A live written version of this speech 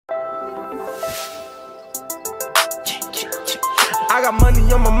I got money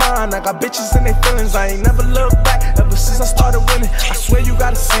on my mind, I got bitches in their feelings. I ain't never looked back ever since I started winning. I swear you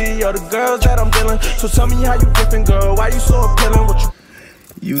gotta see all the girls that I'm dealing. So tell me how you different, girl. Why you so appealing? What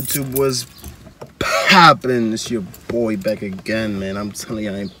you YouTube was popping. It's your boy back again, man. I'm telling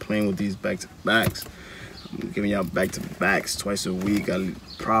you, I ain't playing with these back-to-backs. I'm giving y'all back-to-backs twice a week.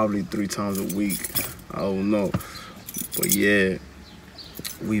 Probably 3 times a week. I don't know. But yeah,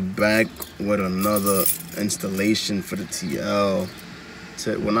 we back with another installation for the TL.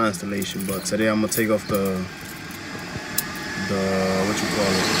 Well, not installation, but today I'm gonna take off the what you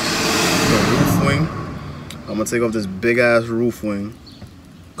call it, the roof wing. I'm gonna take off this big ass roof wing,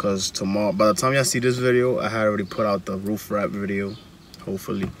 cause tomorrow, by the time y'all see this video, I had already put out the roof wrap video,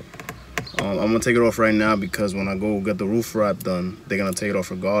 hopefully. I'm gonna take it off right now because when I go get the roof wrap done, they're gonna take it off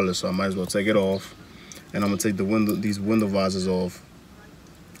regardless, so I might as well take it off. And I'm gonna take these window visors off,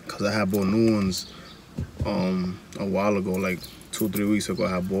 cause I had bought new ones a while ago, like 2 or 3 weeks ago. I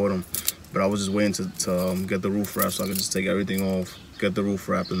had bought them, but I was just waiting to get the roof wrap so I could just take everything off, get the roof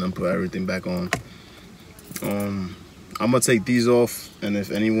wrap, and then put everything back on. I'm gonna take these off, and if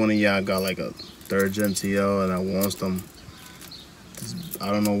any one of y'all got like a 3rd gen TL and I wants them,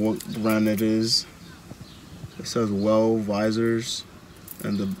 I don't know what brand it is. It says visors,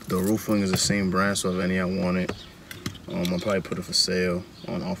 and the roof wing is the same brand, so if any I want it, I'll probably put it for sale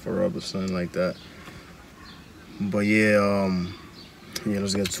on OfferUp or something like that. But yeah,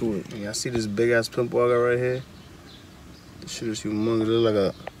 let's get to it. Y'all see this big ass pimple I got right here? This shit is humongous. It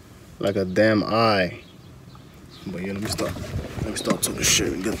looks like a damn eye. But yeah, let me start talking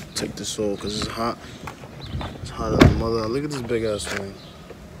shit and take this off because it's hot. It's hot as a mother. Look at this big ass thing.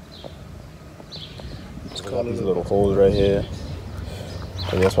 It's got these little holes right here.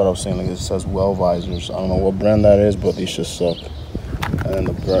 So that's what I was saying. Like, it says visors. I don't know what brand that is, but these should suck. And then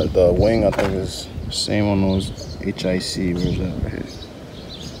the wing, I think, is the same on those. HIC, where's that right here?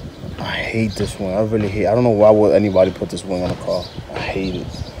 I hate this wing. I really hate. I don't know why would anybody put this wing on a car. I hate it.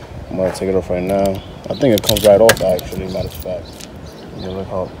 I'm gonna take it off right now. I think it comes right off actually, matter of fact. Yeah, look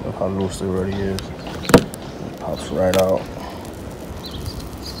how loose it already is. It pops right out.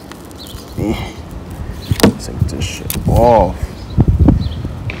 Take this shit off.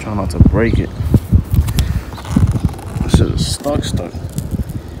 Try not to break it. This shit is stuck.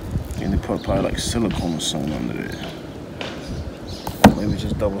 And they put probably like silicone or something under there. Maybe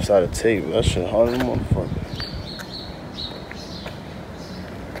just double-sided tape. That shit harder than motherfucker.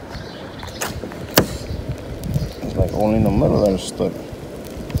 It's like only in the middle that it's stuck.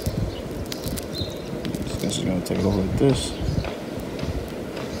 I guess you're gonna take it over like this.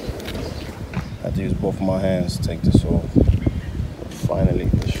 I have to use both of my hands to take this off. But finally,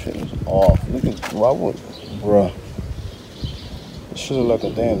 this shit is off. Look at, bruh. This shit look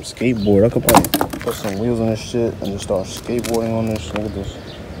like a damn skateboard. I could probably put some wheels on this shit and just start skateboarding on this. Look at this.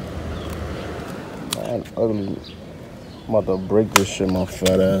 Man, ugly. I'm about to break this shit, my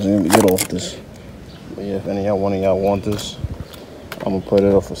fat ass. Get off this. But yeah, if any of y'all want this, I'm gonna put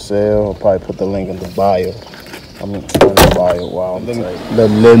it up for sale. I'll probably put the link in the bio. I mean, in the bio. Wow.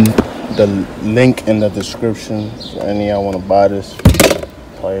 The link in the description for any of y'all want to buy this.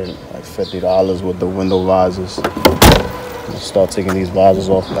 Probably like $50 with the window visors. Let's start taking these visors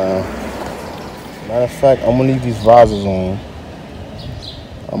off now. Matter of fact, I'm gonna leave these visors on.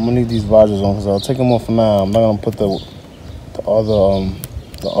 Because I'll take them off now. I'm not gonna put the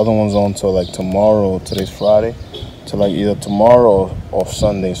other ones on till like tomorrow. Today's Friday. Till like either tomorrow or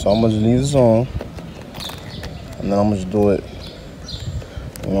Sunday. So I'm gonna just leave this on, and then I'm gonna just do it.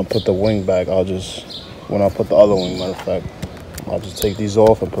 When I put the wing back, when I put the other wing, matter of fact, I'll just take these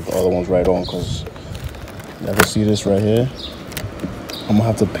off and put the other ones right on, because you can see this right here. I'm gonna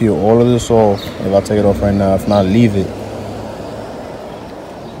have to peel all of this off if I take it off right now. If not, leave it.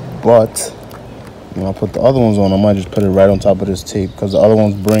 But when I put the other ones on, I might just put it right on top of this tape, because the other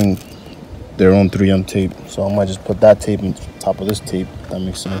ones bring their own 3M tape. So I might just put that tape on top of this tape, if that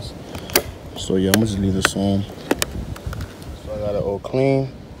makes sense. So yeah, I'm gonna just leave this on. So I got it all clean.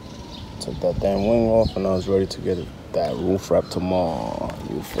 Took that damn wing off, and I was ready to get that roof wrap tomorrow.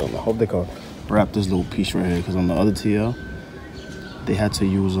 You feel me? I hope they can wrap this little piece right here, because on the other TL, they had to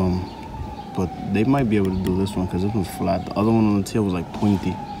use but they might be able to do this one because this one's flat. The other one on the TL was like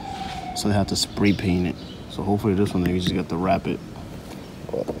pointy, so they had to spray paint it. So hopefully this one they just got to wrap it.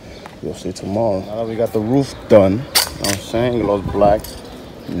 But you'll see tomorrow. Now that we got the roof done, you know what I'm saying, it looks black.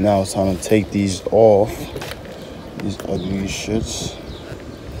 Now it's time to take these off. These ugly shits.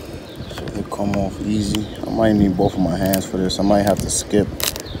 So they come off easy. I might need both of my hands for this. I might have to skip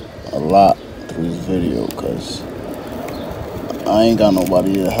a lot through this video because I ain't got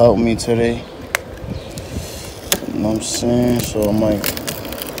nobody to help me today. You know what I'm saying? So I might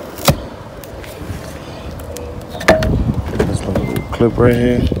get this little clip right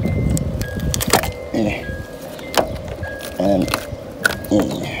here. And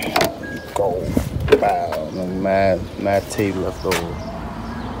go. Wow. No mad tape left over.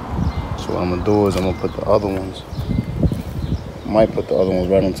 So what I'm gonna do is I'm gonna put the other ones. Might put the other ones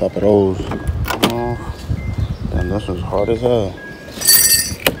right on top of those. And this one's hard as hell.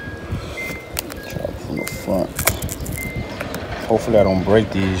 Try it from the front. Hopefully I don't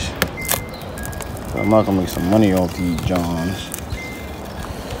break these. I'm not gonna make some money off these Johns.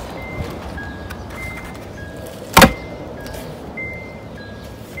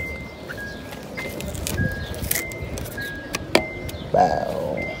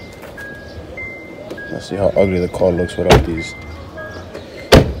 Wow. Let's see how ugly the car looks without these.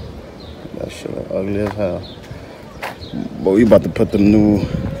 That shit look ugly as hell. But we about to put the new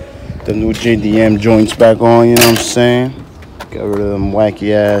JDM joints back on, you know what I'm saying? Get rid of them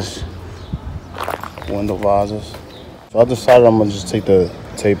wacky ass window visors. So I decided I'm gonna just take the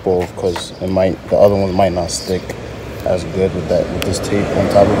tape off because the other ones might not stick as good with this tape on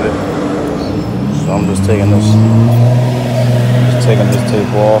top of it. So I'm just taking this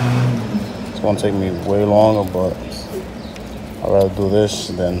tape off. It's gonna take me way longer, but I'd rather do this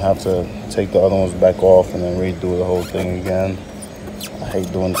than have to take the other ones back off and then redo the whole thing again. I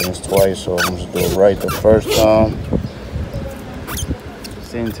hate doing things twice, so I'm just do it right the first time.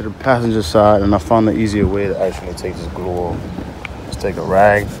 Staying to the passenger side, and I found the easier way to actually take this glue off. Just take a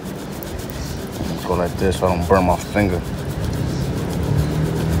rag and go like this so I don't burn my finger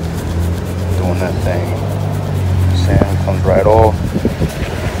doing that thing. Sand comes right off.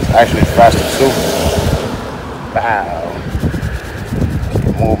 Actually, it's faster too. Bow.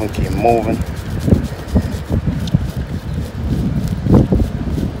 Keep moving.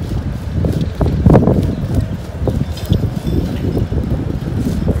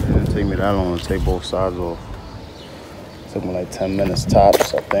 It didn't take me that long to take both sides off. It took me like 10 minutes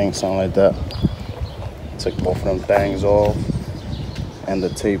tops, I think, something like that. Took both of them things off. And the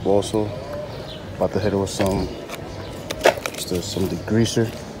tape also. About to hit it with some degreaser.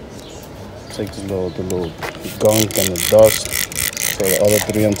 Take the little gunk and the dust. So the other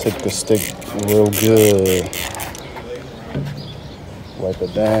 3M tip could stick real good. Wipe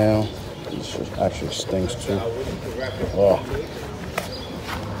it down. This actually stinks too. Oh.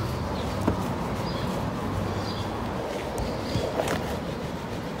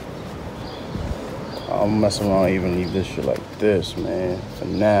 I'm messing around and even leave this shit like this, man. For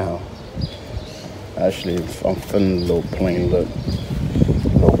now. Actually, I'm feeling a little plain look.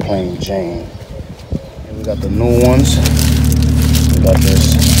 A little plain Jane. And we got the new ones. Got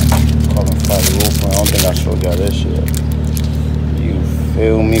this carbon fiber roof ring. I don't think I showed y'all this yet. You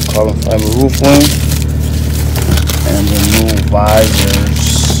feel me? Carbon fiber roof ring. And the new visors.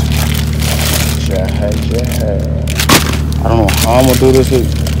 I don't know how I'm gonna do this with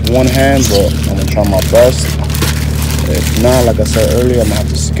one hand, but I'm gonna try my best. If not, like I said earlier, I'm gonna have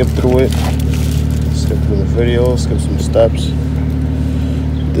to skip through it. Skip through the video, skip some steps.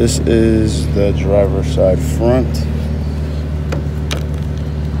 This is the driver's side front.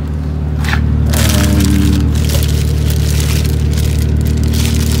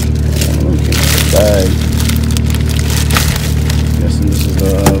 Bag. Guessing this is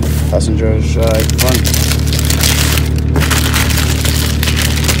the passenger side front.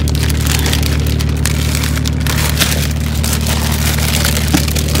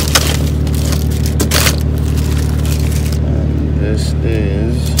 And this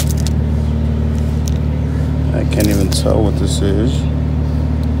is, I can't even tell what this is.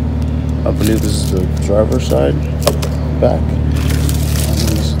 I believe this is the driver's side back.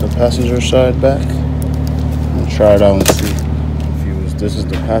 The passenger side back. I'm gonna try it out and see. Confused. This is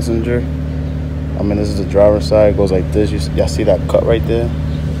the passenger. I mean, this is the driver's side. It goes like this. Y'all see that cut right there?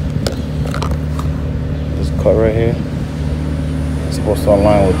 This cut right here. It's supposed to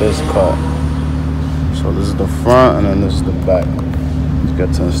align with this cut. So this is the front, and then this is the back. Let's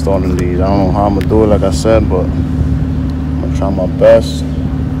get to installing these. I don't know how I'm gonna do it, like I said, but I'm gonna try my best.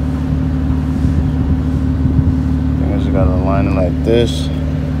 I just gotta align it like this.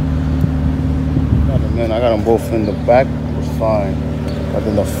 Man, I got them both in the back, it was fine. But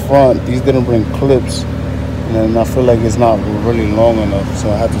in the front, these didn't bring clips. And then I feel like it's not really long enough.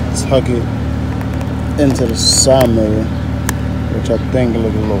 So I had to tuck it into the side mirror, which I think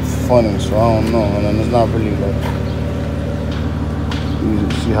look a little funny. So I don't know. And then it's not really like,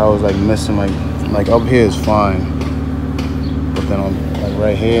 you see how it's like missing, like up here is fine. But then on like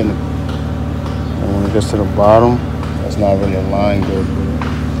right here, and when it gets to the bottom, It's not really aligned good,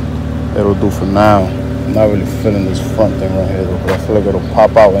 but it'll do for now. I'm not really feeling this front thing right here though, but I feel like it'll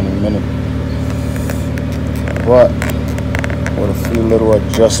pop out in a minute. But with a few little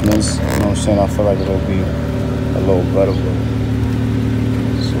adjustments, you know what I'm saying, I feel like it'll be a little better.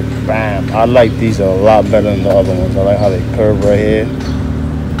 So bam, I like these a lot better than the other ones. I like how they curve right here,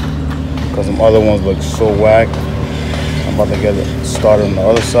 because them other ones look so whack. I'm about to get it started on the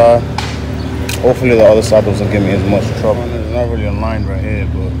other side. Hopefully the other side doesn't give me as much trouble. It's not really aligned right here,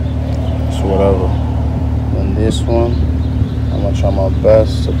 but it's whatever. And this one, I'm gonna try my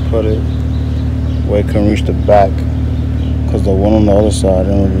best to put it where it can reach the back, because the one on the other side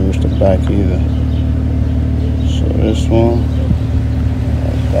didn't really reach the back either. So this one,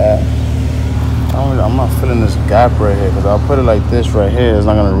 like that. I'm not feeling this gap right here, because I'll put it like this right here, it's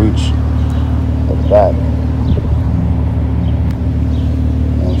not gonna reach the back.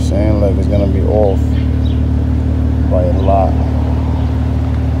 Like it's gonna be off by a lot.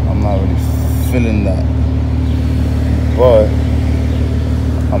 I'm not really feeling that, but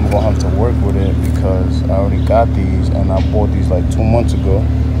I'm gonna have to work with it because I already got these and I bought these like 2 months ago,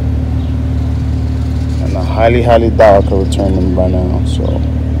 and I highly doubt I could return them by now. So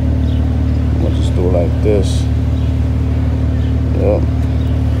I'm gonna just do it like this. Yep,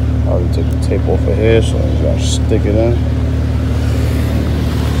 I already took the tape off of here, so I just gotta stick it in.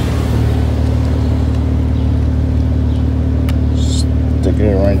 Stick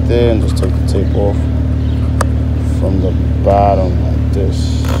it right there and just take the tape off from the bottom like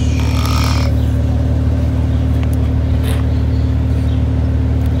this.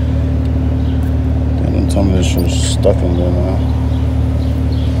 Don't tell me this shit's stuck in there now.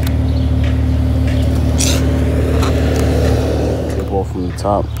 Tape off from the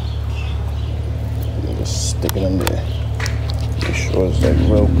top. And just stick it in there. Make sure it's like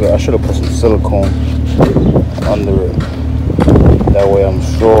real good. I should have put some silicone under it. That way I'm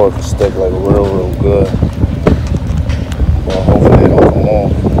sure it can stick like real good. Well, hopefully they don't come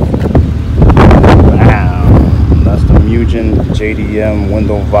off. Wow. That's the Mugen JDM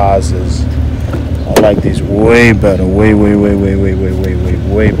window visors. I like these way better. Way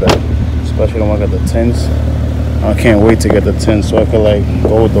better. Especially when I got the tints. I can't wait to get the tints so I can like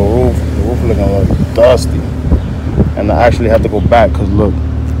go with the roof. The roof looking like dusty. And I actually have to go back because look,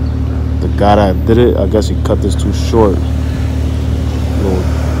 the guy that did it, I guess he cut this too short. Little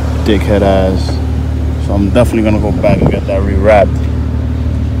dickhead ass. So I'm definitely gonna go back and get that rewrapped.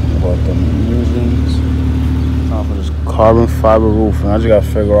 But the Mugens, time for this carbon fiber roof, and I just gotta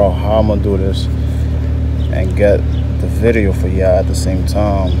figure out how I'm gonna do this and get the video for y'all at the same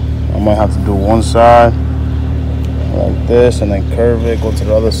time. I might have to do one side like this and then curve it, go to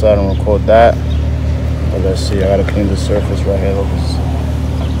the other side and record that. But let's see, I gotta clean the surface right here.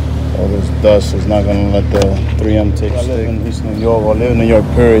 All this dust is not gonna let the 3M tape stick. I live in East New York, or live in New York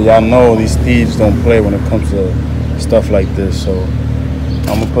period. Y'all know these thieves don't play when it comes to stuff like this. So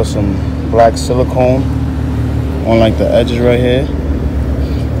I'm gonna put some black silicone on like the edges right here.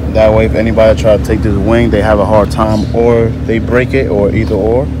 That way if anybody try to take this wing, they have a hard time, or they break it, or either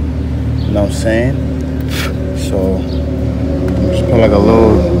or. You know what I'm saying? So just put like a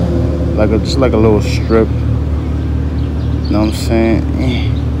little, just like a little strip. You know what I'm saying?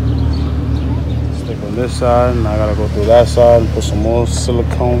 On this side, and I gotta go through that side and put some more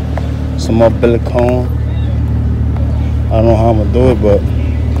silicone, some more silicone. I don't know how I'm gonna do it, but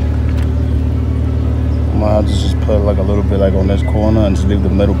I'm gonna have to just put like a little bit like on this corner and just leave the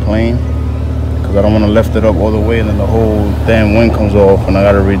middle plain, because I don't want to lift it up all the way and then the whole damn wing comes off and I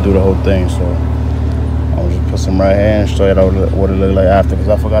gotta redo the whole thing. So I'll just put some right here and show you what it look like after, because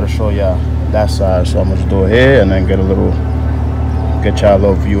I forgot to show y'all that side. So I'm gonna just do it here and then get y'all a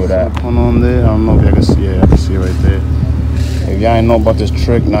little view of that. One on there, I don't know if y'all can see it. I can see it right there. If y'all ain't know about this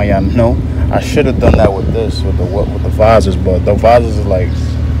trick, now y'all know. I should have done that with this, with the visors, but the visors is like, I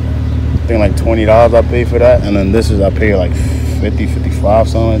think like $20 I paid for that, and then this is I paid like 50, 55,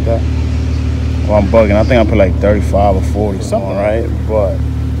 something like that. Well, I'm bugging. I think I put like 35 or 40, something, right? But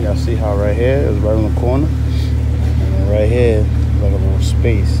y'all see how right here is right on the corner, and then right here is like a little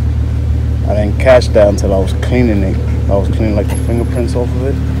space. I didn't catch that until I was cleaning it. I was cleaning like the fingerprints off of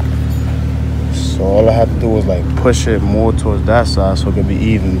it. So all I had to do was like push it more towards that side so it could be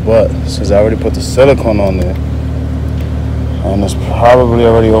even. But since I already put the silicone on there, and it's probably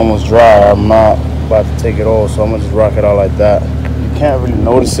already almost dry, I'm not about to take it off, so I'm gonna just rock it out like that. You can't really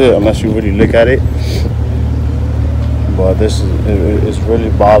notice it unless you really look at it. But it's really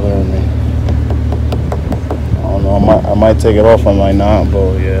bothering me. I don't know, I might take it off, I might not,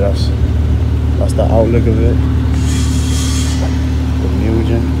 but yeah, that's the outlook of it. The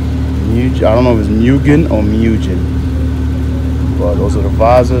Mugen. I don't know if it's Mugen or Mugen. But those are the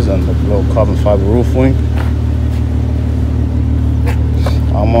visors and the little carbon fiber roof wing.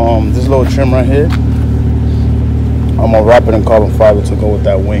 This little trim right here, I'm gonna wrap it in carbon fiber to go with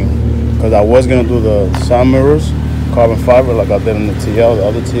that wing. Because I was gonna do the side mirrors carbon fiber like I did in the TL, the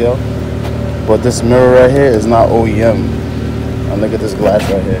other TL. But this mirror right here is not OEM. And look at this glass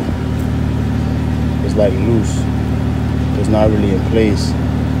right here. It's like loose. It's not really in place.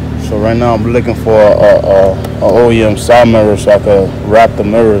 So right now I'm looking for a OEM side mirror so I could wrap the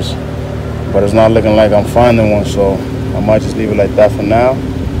mirrors. But it's not looking like I'm finding one, so I might just leave it like that for now.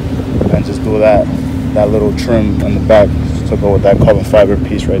 And just do that little trim in the back to go with that carbon fiber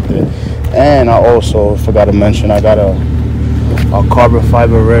piece right there. And I also forgot to mention, I got a carbon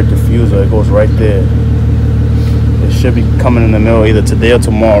fiber red diffuser. It goes right there. It should be coming in the mail either today or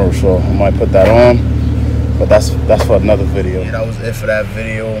tomorrow, so I might put that on. But that's for another video. Yeah, that was it for that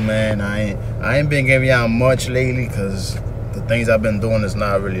video, man. I ain't been giving y'all much lately because the things I've been doing is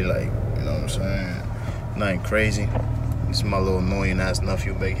not really like, you know what I'm saying, nothing crazy. This is my little annoying ass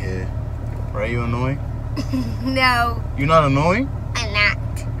nephew back here. Right, you annoying? No. You not annoying? I'm not.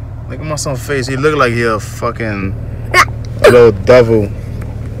 Look at my son's face. He look like he a fucking a little devil.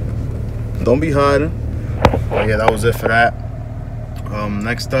 Don't be hiding. But yeah, that was it for that.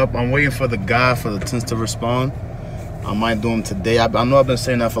 Next up, I'm waiting for the guy for the tints to respond. I might do them today. I know I've been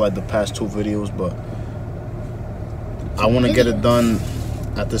saying that for like the past 2 videos, but I want to get it done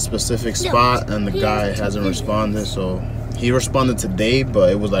at this specific spot, and the guy hasn't responded. So he responded today, but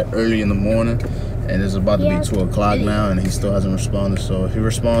it was like early in the morning, and it's about to be 2 o'clock now, and he still hasn't responded. So if he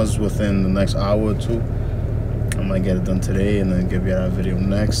responds within the next hour or 2, I might get it done today and then give you that video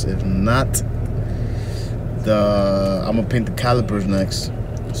next. If not, I'm gonna paint the calipers next.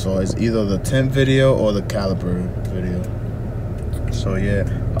 So it's either the tint video or the caliper video. So yeah,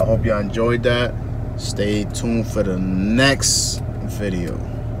 I hope y'all enjoyed that. Stay tuned for the next video.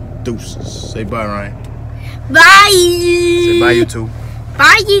 Deuces. Say bye, Ryan. Bye. Say bye, YouTube.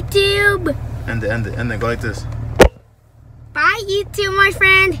 Bye, YouTube. End it. Go like this. Bye, YouTube, my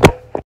friend.